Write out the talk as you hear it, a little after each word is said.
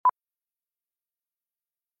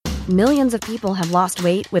Millions of people have lost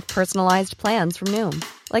weight with personalized plans from Noom.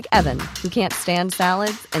 Like Evan, who can't stand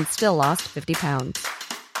salads and still lost 50 pounds.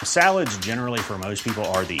 Salads generally for most people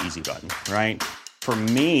are the easy button, right? For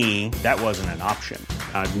me, that wasn't an option.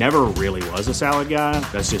 I never really was a salad guy.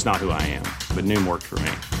 That's just not who I am. But Noom worked for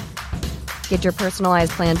me. Get your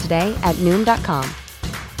personalized plan today at Noom.com.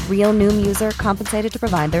 Real Noom user compensated to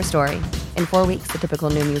provide their story. In 4 weeks, the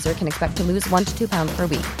typical Noom user can expect to lose 1 to 2 pounds per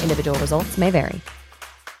week. Individual results may vary.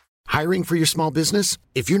 Hiring for your small business?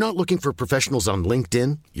 If you're not looking for professionals on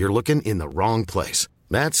LinkedIn, you're looking in the wrong place.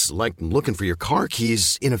 That's like looking for your car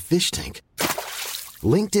keys in a fish tank.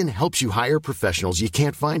 LinkedIn helps you hire professionals you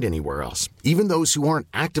can't find anywhere else, even those who aren't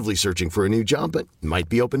actively searching for a new job but might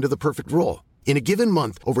be open to the perfect role. In a given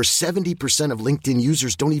month, over 70% of LinkedIn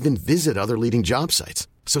users don't even visit other leading job sites.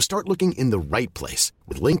 So start looking in the right place.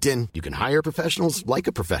 With LinkedIn, you can hire professionals like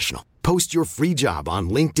a professional. Post your free job on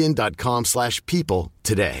linkedin.com/people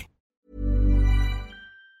today.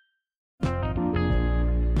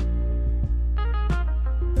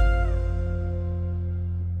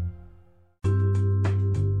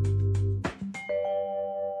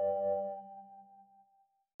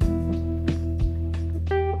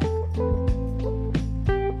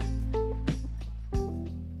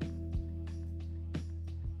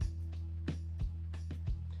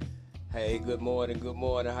 Hey, good morning.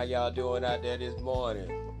 How y'all doing out there this morning?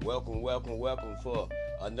 Welcome for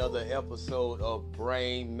another episode of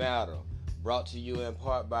Brain Matter, brought to you in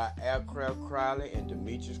part by Aircraft Crowley and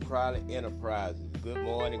Demetrius Crowley Enterprises. Good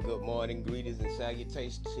morning, greetings and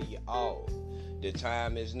salutations to you all. The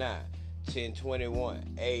time is now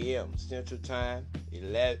 10:21 a.m. Central Time,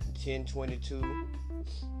 10:22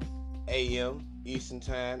 a.m. Eastern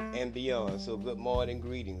Time and beyond. So good morning,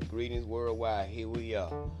 greetings worldwide. Here we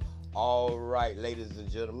are. All right, ladies and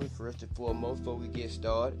gentlemen, first and foremost, before we get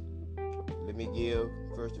started, let me give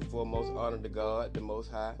first and foremost honor to God, the Most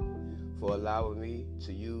High, for allowing me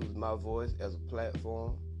to use my voice as a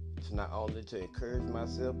platform to not only to encourage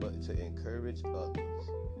myself, but to encourage others,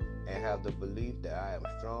 and have the belief that I am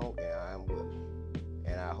strong and I am willing.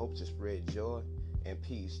 And I hope to spread joy and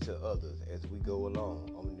peace to others as we go along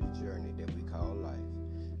on this journey that we call life.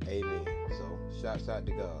 Amen. So, shouts out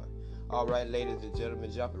to God. All right, ladies and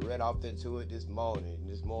gentlemen, jumping right off into it this morning.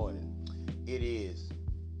 It is,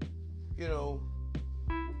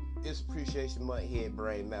 it's Appreciation Month here at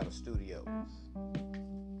Brain Matter Studios.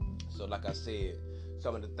 So like I said,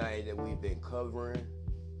 some of the things that we've been covering,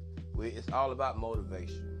 it's all about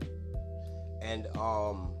motivation. And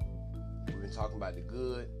we've been talking about the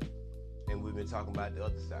good, and we've been talking about the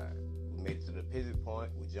other side. We made it to the pivot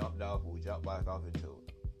point, we jumped back off into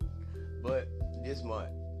it. But this month,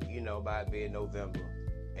 by it being November,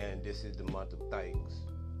 and this is the month of thanks.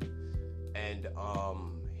 And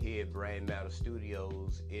here at Brain Matter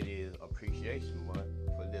Studios, it is Appreciation Month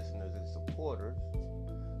for listeners and supporters.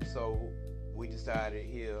 So we decided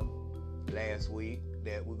here last week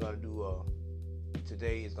that we're going to do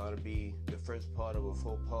today is going to be the first part of a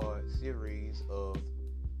 4-part series of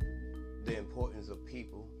the importance of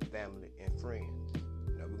people, family, and friends.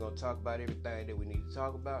 Now we're going to talk about everything that we need to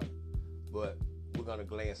talk about, but we're going to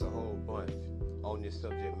glance a whole bunch on this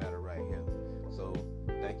subject matter right here. So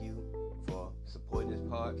thank you for supporting this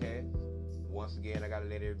podcast. Once again, I got to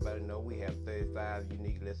let everybody know we have 35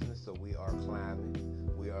 unique listeners, so we are climbing.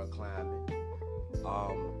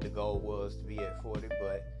 The goal was to be at 40,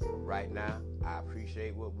 but right now I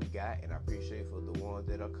appreciate what we got, and I appreciate for the ones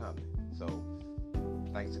that are coming. So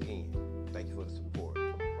thanks again. Thank you for the support.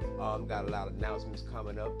 Got a lot of announcements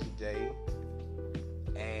coming up today,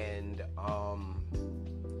 and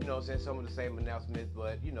some of the same announcements,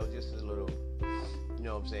 but just a little,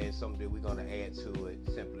 something that we're gonna add to it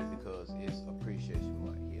simply because it's Appreciation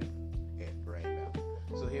Month here at Brain Matter.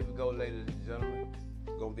 So here we go, ladies and gentlemen.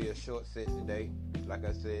 It's gonna be a short set today. Like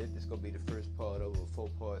I said, it's gonna be the first part of a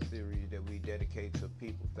 4-part series that we dedicate to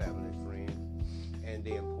people, family, and friends, and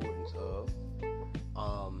the importance of.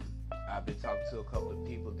 I've been talking to a couple of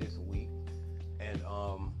people this week, and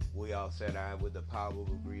we all sat down with the power of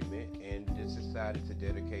agreement and just decided to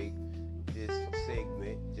dedicate this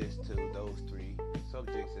segment just to those 3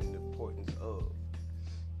 subjects and the importance of.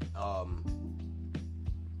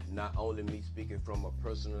 Not only me speaking from a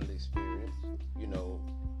personal experience,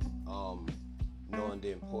 knowing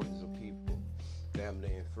the importance of people,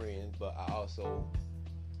 family, and friends, but I also,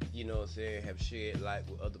 have shared light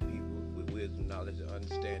with other people with wisdom, knowledge, and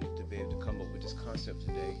understanding to be able to come up with this concept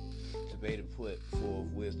today, to be able to put forth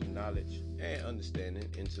wisdom, knowledge, and understanding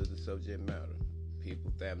into the subject matter,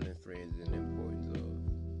 people, family, and friends, and the importance of.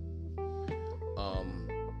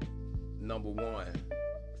 Number one,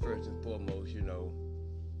 first and foremost,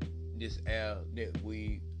 this air that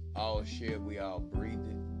we all share, we all breathe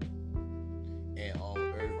it, and on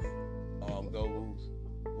earth, goals,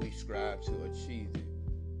 we strive to achieve it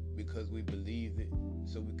because we believe it,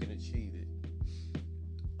 so we can achieve it.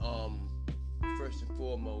 First and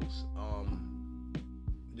foremost,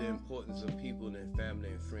 the importance of people and family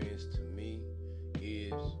and friends to me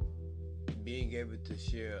is being able to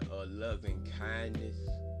share a loving kindness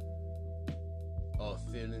of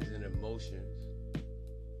feelings and emotions,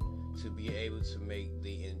 to be able to make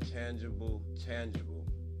the intangible tangible,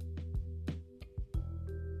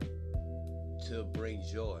 to bring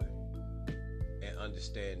joy and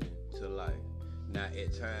understanding to life. Now,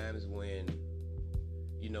 at times when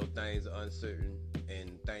things are uncertain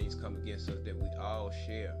and things come against us, that we all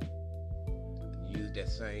share, use that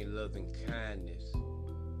same loving kindness,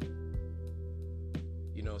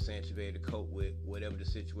 to be able to cope with whatever the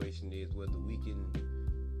situation is, whether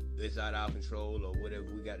it's out of our control or whatever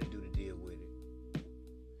we got to do to deal with it.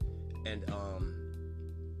 And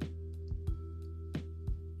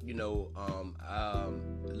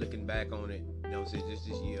looking back on it, just this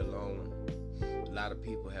year alone, a lot of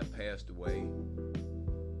people have passed away,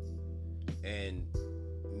 and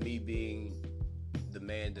me being the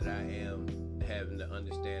man that I am, having the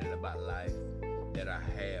understanding about life that I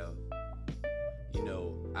have,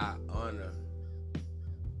 I honor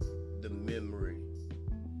the memory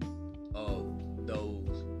of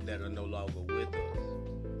those that are no longer with us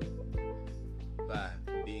by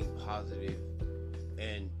being positive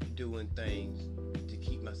and doing things to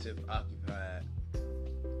keep myself occupied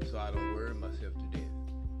so I don't worry myself to death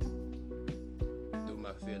through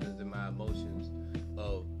my feelings and my emotions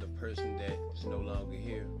of the person that's no longer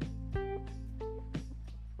here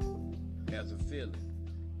as a feeling.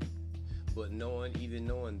 But even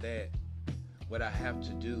knowing that, what I have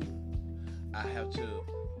to do, I have to,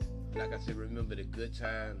 like I said, remember the good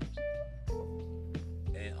times,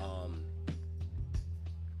 and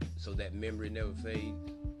so that memory never fades,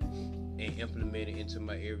 and implement it into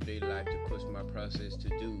my everyday life to push my process to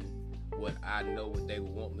do what I know what they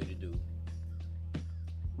would want me to do,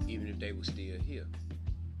 even if they were still here.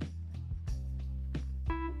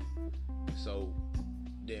 So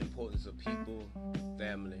the importance of people,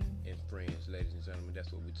 family, and friends, ladies and gentlemen,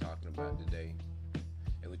 that's what we're talking about today.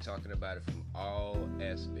 And we're talking about it from all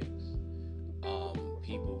aspects.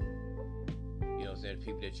 People,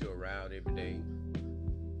 people that you're around every day,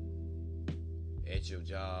 at your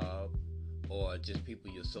job, or just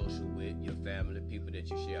people you're social with, your family, people that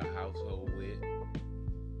you share a household with,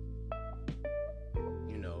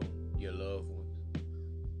 your loved ones,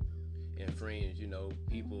 and friends,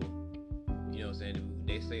 people,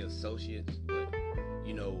 they say associates, but,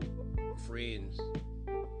 friends,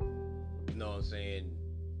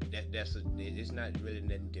 it's not really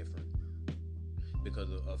nothing different. Because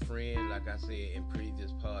a friend, like I said in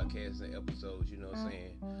previous podcasts and episodes,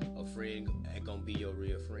 a friend ain't gonna be your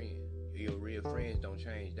real friend. Your real friends don't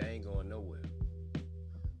change. They ain't going nowhere.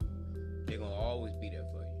 They're gonna always be there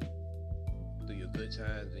for you through your good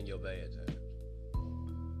times and your bad times.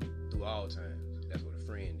 Through all times. That's what a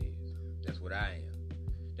friend is. That's what I am.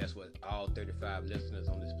 That's what all 35 listeners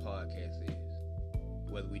on this podcast is.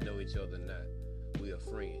 Whether we know each other or not, we are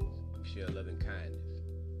friends. We share loving kindness.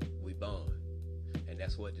 We bond. And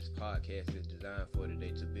that's what this podcast is designed for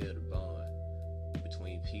today, to build a bond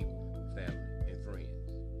between people, family, and friends.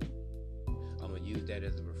 I'm going to use that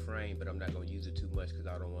as a refrain, but I'm not going to use it too much because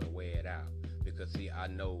I don't want to wear it out. Because, see, I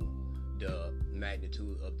know the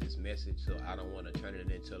magnitude of this message, so I don't want to turn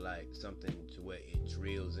it into like something to where it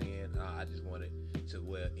drills in. I just want it to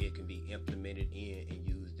where it can be implemented in and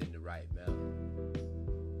used in the right manner.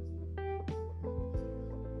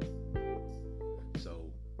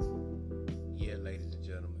 So, yeah, ladies and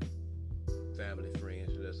gentlemen, family,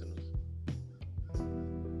 friends, listeners,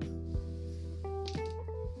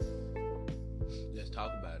 let's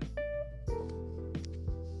talk about it.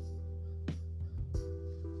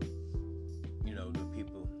 The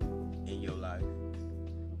people in your life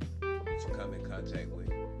that you come in contact with.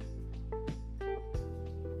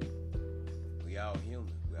 We all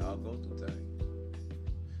human. We all go through things.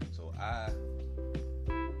 So I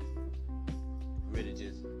really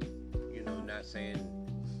just, not saying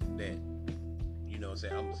that,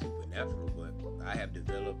 I'm supernatural, but I have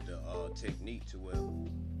developed a technique to where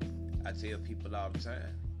I tell people all the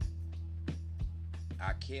time,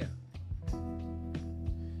 I care.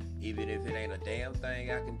 Even if it ain't a damn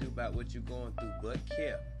thing I can do about what you're going through, but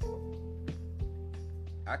care.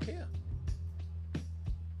 I care.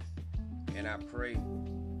 And I pray,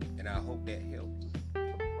 and I hope that helps.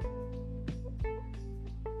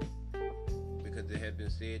 Because it has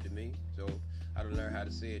been said to me, so I done learned how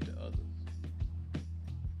to say it to others.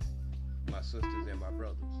 My sisters and my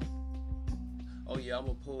brothers. Oh yeah, I'm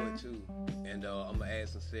a poet too. And I'm going to add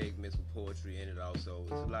some segments with poetry in it also.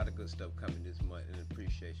 There's a lot of good stuff coming this month and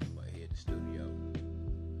appreciation month here at the studio.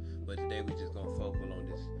 But today we're just going to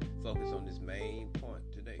focus on this main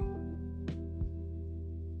point today.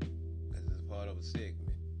 This is part of a segment.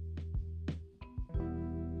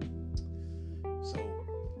 So,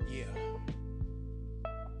 yeah.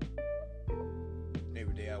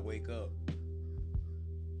 Every day I wake up,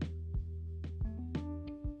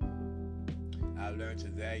 I've learned to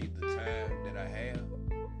value the time that I have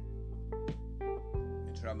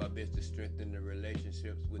and try my best to strengthen the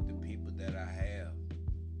relationships with the people that I have.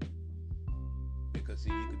 Because see,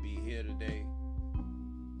 you could be here today,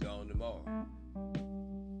 gone tomorrow.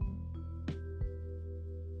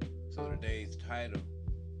 So today's title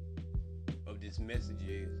of this message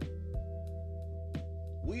is,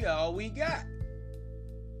 We All We Got.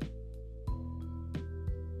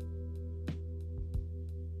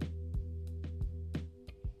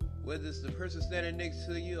 Whether it's the person standing next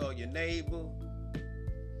to you or your neighbor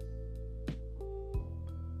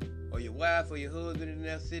or your wife or your husband in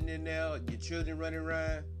there sitting in there or your children running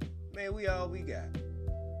around, man, we all we got.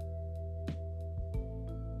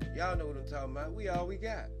 Y'all know what I'm talking about. We all we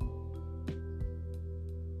got.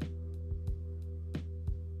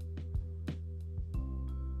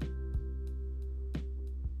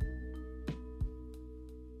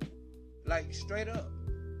 Like straight up.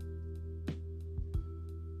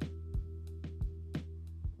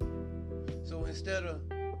 So instead of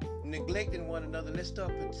neglecting one another, let's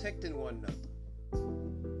start protecting one another.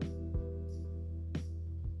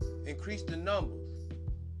 Increase the numbers.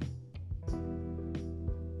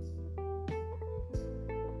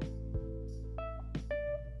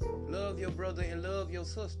 Love your brother and love your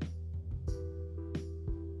sister.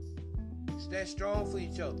 Stand strong for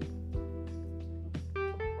each other.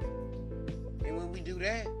 And when we do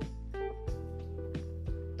that,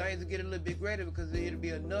 things will get a little bit greater because it'll be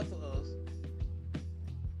enough for us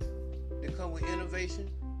to come with innovation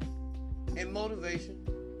and motivation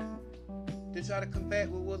to try to combat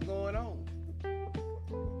with what's going on.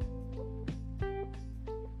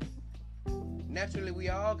 Naturally, we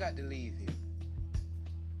all got to leave here.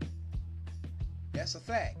 That's a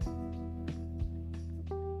fact.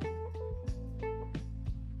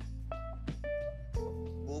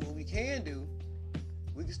 But what we can do,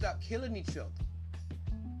 we can stop killing each other.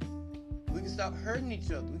 We can stop hurting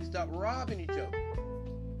each other. We can stop robbing each other.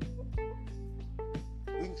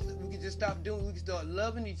 We can just stop doing. We can start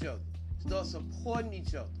loving each other. Start supporting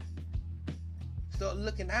each other. Start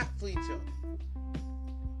looking out for each other.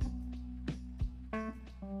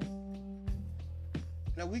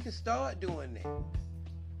 Now we can start doing that.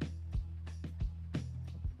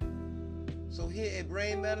 So here at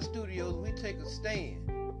Brain Matter Studios, we take a stand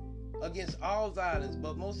against all violence,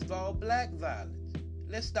 but most of all, black violence.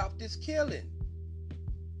 Let's stop this killing.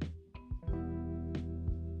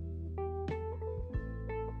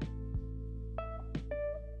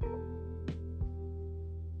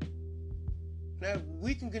 Now,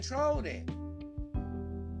 we can control that.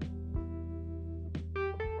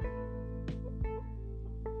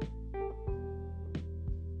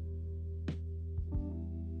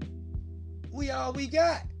 We all we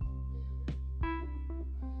got.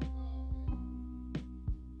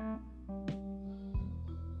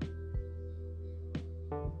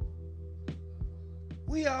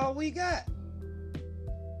 We all we got.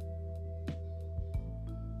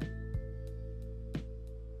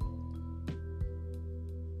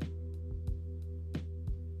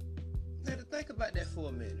 Now to think about that for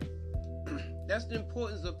a minute. That's the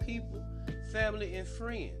importance of people, family, and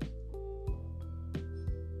friends.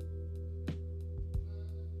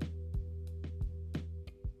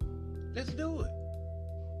 Let's do it.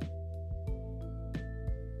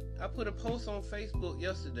 I put a post on Facebook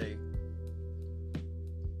yesterday,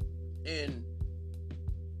 and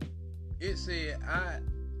it said, I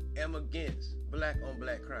am against black on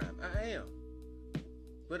black crime. I am.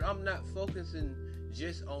 But I'm not focusing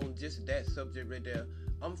just on just that subject right there.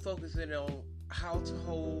 I'm focusing on how to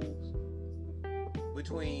hold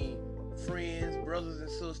between friends, brothers and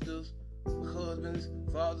sisters, husbands,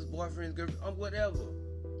 fathers, boyfriends, girlfriends, whatever.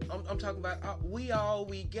 I'm talking about we all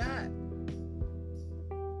we got.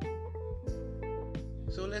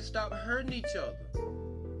 So let's stop hurting each other.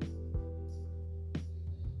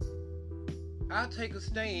 I'll take a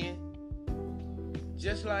stand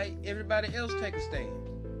just like everybody else take a stand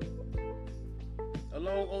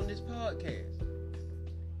along on this podcast.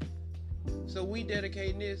 So we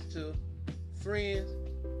dedicating this to friends,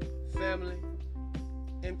 family,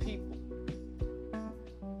 and people.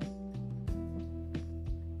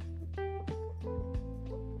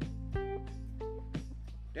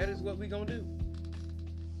 That is what we gonna do.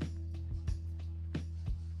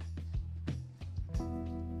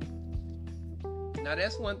 Now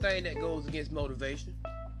that's one thing that goes against motivation.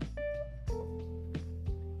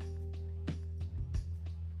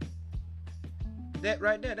 That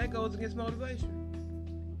right there, that goes against motivation.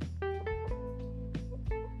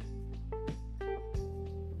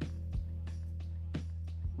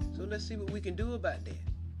 So let's see what we can do about that.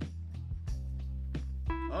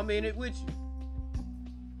 I'm in it with you.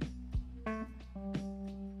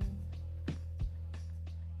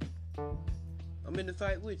 I'm in the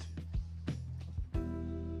fight with you.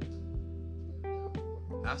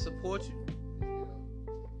 I support you.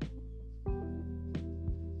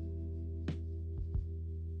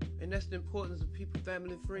 And that's the importance of people,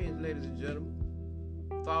 family, and friends, ladies and gentlemen.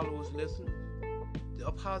 Followers, listeners.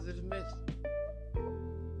 A positive message.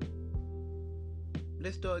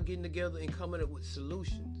 Let's start getting together and coming up with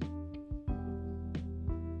solutions.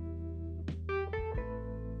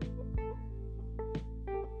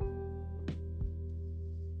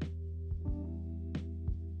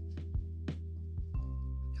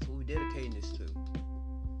 That's what we're dedicating this to.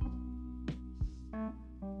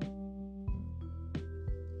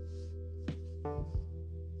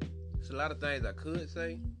 There's a lot of things I could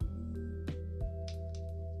say,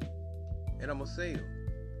 and I'm going to say them.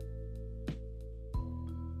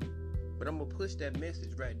 But I'm going to push that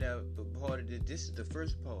message right down the part of this. This is the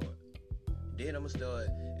first part. Then I'm going to start,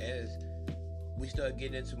 as we start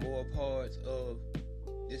getting into more parts of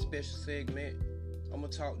this special segment, I'm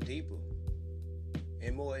going to talk deeper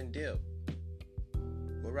and more in depth.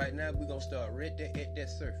 But right now, we're going to start right there at that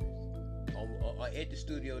surface, at the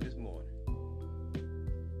studio this morning.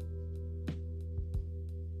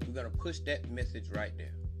 We're going to push that message right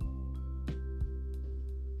there.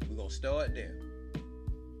 We're going to start there.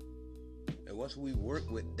 And once we work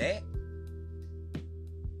with that,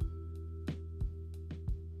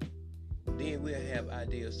 then we'll have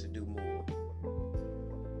ideas to do more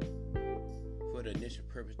for the initial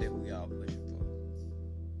purpose that we are pushing for.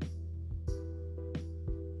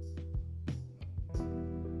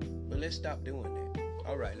 But let's stop doing that.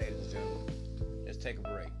 All right, ladies and gentlemen, let's take a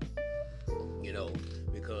break. You know,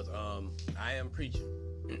 because I am preaching.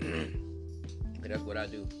 And that's what I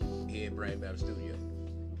do here in Brain Matter Studio.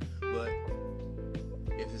 But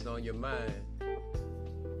if it's on your mind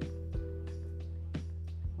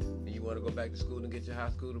and you want to go back to school and get your high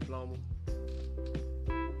school diploma,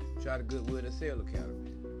 try the Goodwill and Sale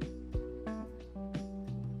Academy.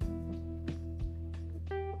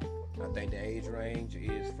 I think the age range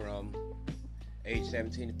is from age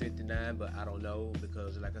 17 to 59, but I don't know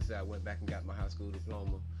because, like I said, I went back and got my high school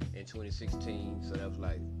diploma in 2016, so that was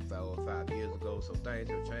like 4 or 5 years ago, so things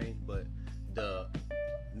have changed, but the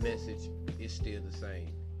message is still the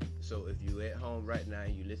same. So if you're at home right now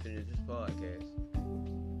and you're listening to this podcast,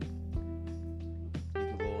 you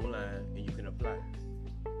can go online and you can apply.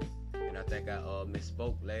 And I think I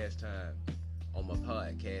misspoke last time on my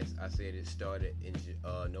podcast. I said it started in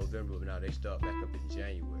November, but now they start back up in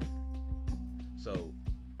January. So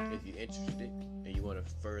if you're interested and you want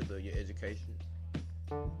to further your education,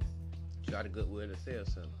 try the Goodwill and Sale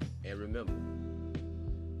Center. And remember,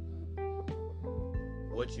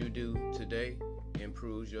 what you do today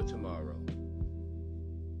improves your tomorrow.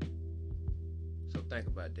 So think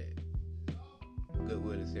about that.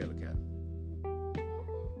 Goodwill and Sale Academy.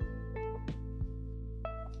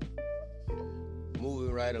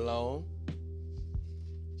 Moving right along.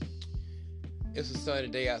 It's a sunny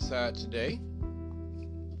day outside today.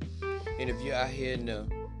 And if you're out here in the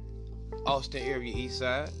Austin area east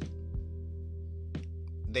side,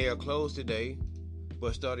 they are closed today,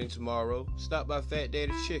 but starting tomorrow, stop by Fat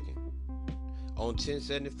Daddy's Chicken on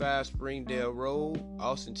 1075 Springdale Road,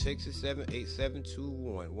 Austin, Texas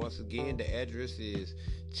 78721. Once again, the address is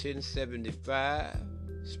 1075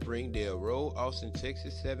 Springdale Road, Austin,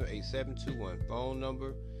 Texas 78721. Phone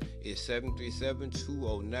number is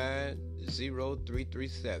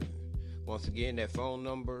 737-209-0337. Once again, that phone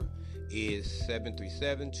number is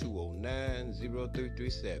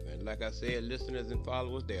 737-209-0337. Like I said, listeners and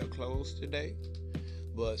followers, they are closed today.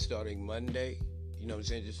 But starting Monday, you know what I'm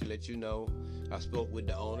saying, just to let you know, I spoke with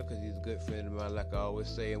the owner because he's a good friend of mine, like I always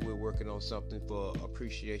say, and we're working on something for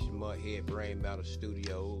Appreciation Month here at Brain Matter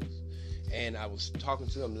Studios. And I was talking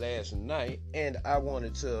to him last night, and I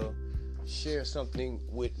wanted to share something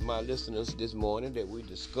with my listeners this morning that we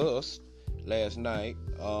discussed last night.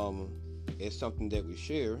 It's something that we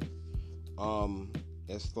share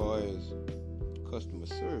as far as customer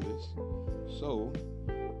service. So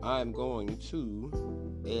I'm going to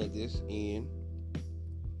add this in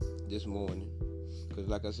this morning. Because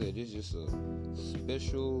like I said, this is just a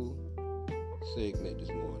special segment this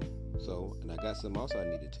morning. So, and I got something else I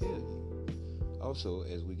need to tell you. Also,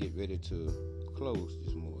 as we get ready to close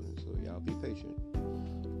this morning, so y'all be patient.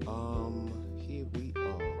 Here we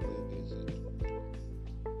are. Where is it?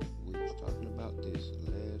 We was talking about this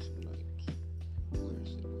last night. Where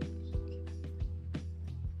is it?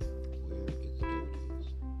 There it is.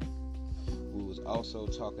 We was also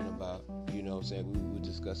talking about, you know what I'm saying, we were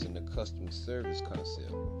discussing the customer service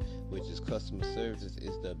concept, which is customer service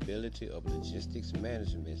is the ability of logistics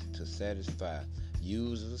management to satisfy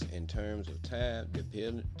users in terms of time,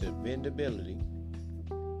 dependability,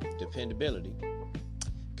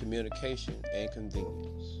 communication, and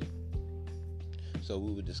convenience. So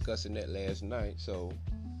we were discussing that last night. So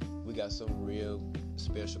we got some real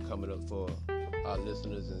special coming up for our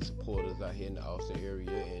listeners and supporters out here in the Austin area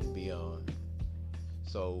and beyond.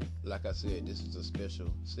 So like I said, this is a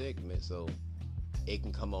special segment, so it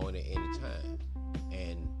can come on at any time.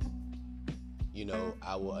 And you know,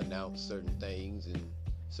 I will announce certain things and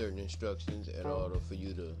certain instructions in order for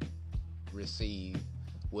you to receive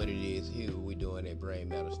what it is here we're doing at Brain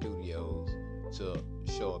Matter Studios to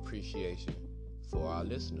show appreciation for our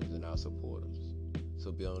listeners and our supporters.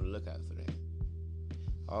 So be on the lookout for that.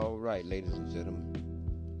 All right, ladies and gentlemen,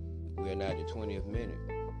 we are now at the 20th minute.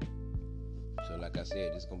 So like I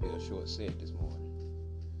said, it's going to be a short set this morning.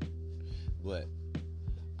 But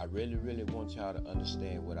I really, really want y'all to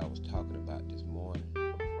understand what I was talking about this morning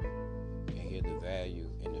and hear the value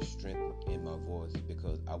and the strength in my voice,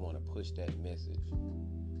 because I want to push that message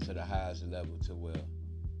to the highest level to where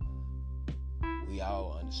we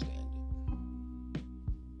all understand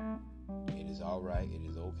it. It is all right. It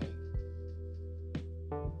is okay.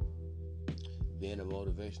 Being a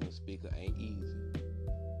motivational speaker ain't easy,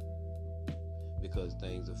 because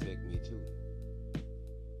things affect me too.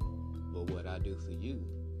 But what I do for you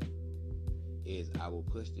is I will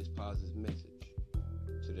push this positive message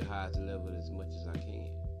to the highest level as much as I can,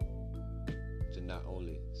 to not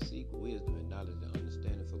only seek wisdom and knowledge and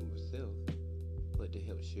understanding for myself, but to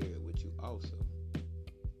help share it with you also.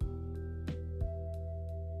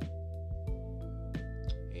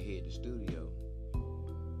 And here at the studio,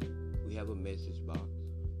 we have a message box.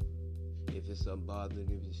 If it's something bothering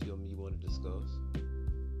you, if it's something you want to discuss,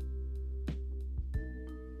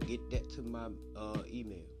 get that to my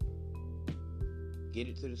email. Get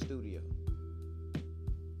it to the studio.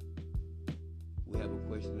 We have a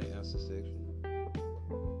question and answer section.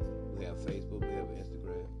 We have Facebook, we have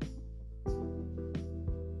Instagram.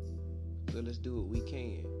 So let's do what we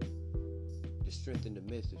can to strengthen the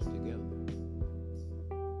message together.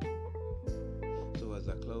 So as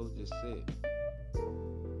I close this set,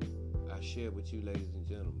 I share with you, ladies and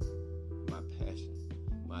gentlemen, my passion,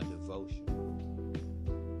 my devotion,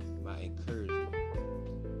 my encouragement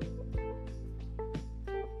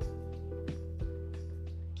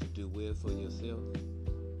to do well for yourself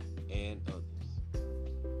and others.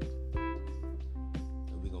 And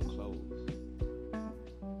we're going to close,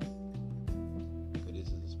 because this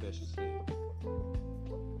is a special set.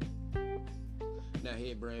 Now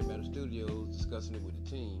here at Brain Matter Studios, discussing it with the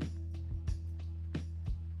team,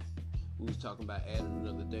 we was talking about adding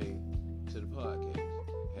another day to the podcast.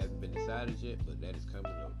 Hasn't been decided yet, but that is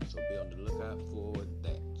coming up. So be on the lookout for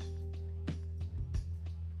that.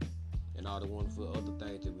 And all the wonderful other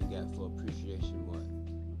things that we got for Appreciation Month.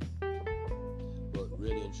 But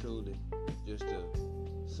really and truly, just to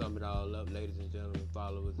sum it all up, ladies and gentlemen,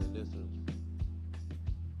 followers and listeners,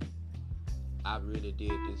 I really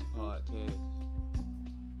did this podcast,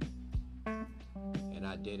 and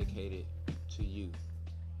I dedicate it to you.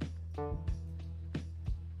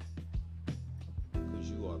 Because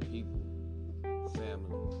you are people,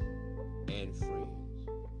 family, and friends.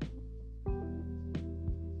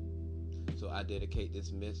 So I dedicate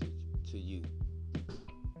this message to you. And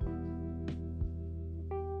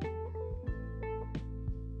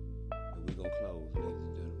we're going to close, ladies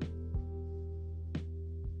and gentlemen.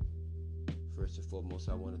 First and foremost,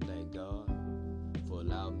 I want to thank God for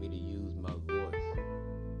allowing me to use my voice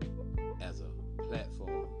as a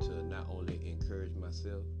platform to not only encourage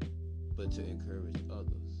myself, but to encourage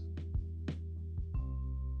others.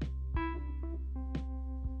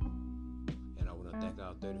 And I want to thank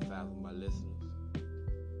all 35 of my listeners.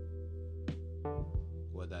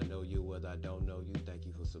 Whether I know you, whether I don't know you, thank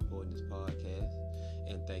you for supporting this podcast.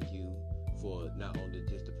 And thank you for not only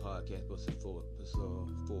just the podcast, but for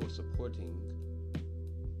supporting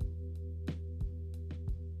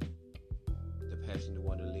the passion to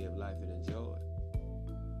want to live life and enjoy it.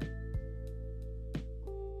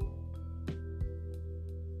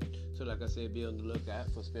 So So like I said, be on the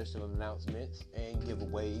lookout for special announcements and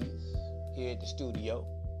giveaways here at the studio.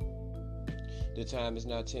 The time is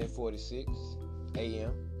now 10:46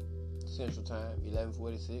 a.m. Central Time,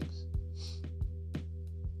 11:46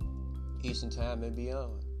 Eastern Time and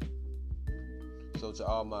beyond. So to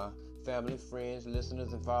all my family, friends,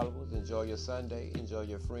 listeners, and followers, enjoy your Sunday, enjoy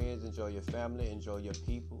your friends, enjoy your family, enjoy your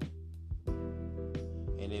people.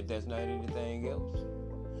 And if there's not anything else,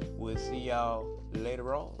 we'll see y'all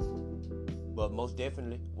later on. But most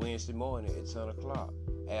definitely, Wednesday morning at 10 o'clock.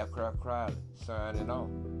 Aircraft Crowley signing off.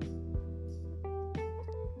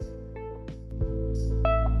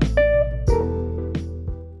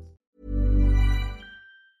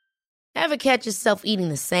 Ever catch yourself eating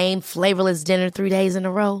the same flavorless dinner 3 days in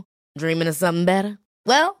a row? Dreaming of something better?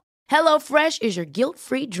 Well, HelloFresh is your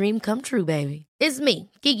guilt-free dream come true, baby. It's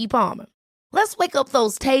me, Keke Palmer. Let's wake up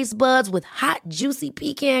those taste buds with hot, juicy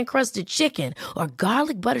pecan-crusted chicken or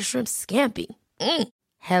garlic butter shrimp scampi.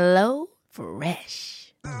 Hello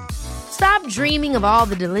Fresh. Stop dreaming of all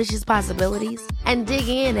the delicious possibilities and dig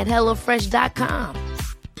in at HelloFresh.com.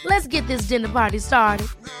 Let's get this dinner party started.